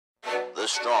the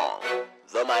strong,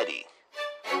 the mighty.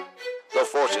 The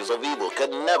forces of evil can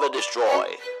never destroy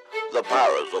the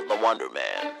powers of the Wonder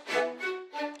Man.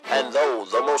 And though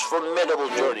the most formidable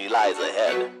journey lies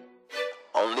ahead,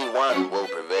 only one will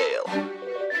prevail.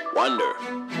 Wonder.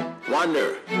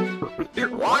 Wonder.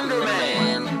 Wonder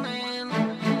Man.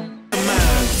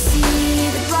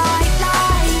 See the bright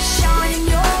light shine in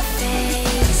your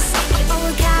face. Oh,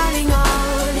 we're counting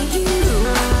on you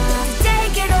to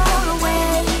take it all away.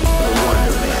 The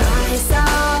Wonder Man. Rise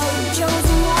up,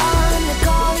 chosen one, they're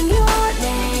calling your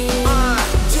name.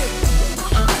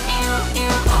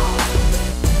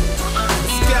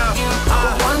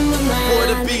 Wonder Man.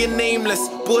 Bored of being nameless,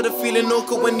 bored of feeling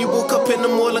awkward when you woke up in the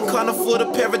mall and can't afford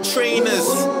a pair of trainers.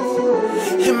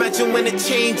 Imagine when it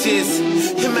changes.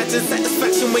 Imagine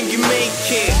satisfaction when you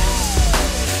make it.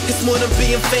 It's more than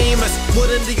being famous, more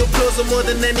than the applause or more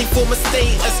than any form of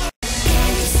status. Can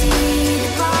you see the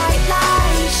bright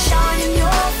light shine in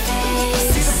your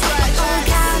face? Oh,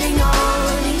 counting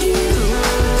on you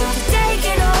to take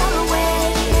it all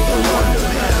away.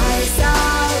 Rise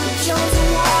up, chosen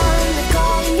one, they're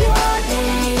calling your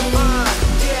name.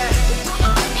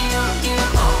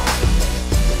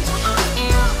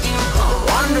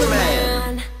 Wonder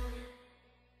Man.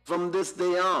 From this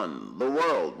day on, the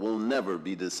world will never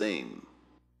be the same.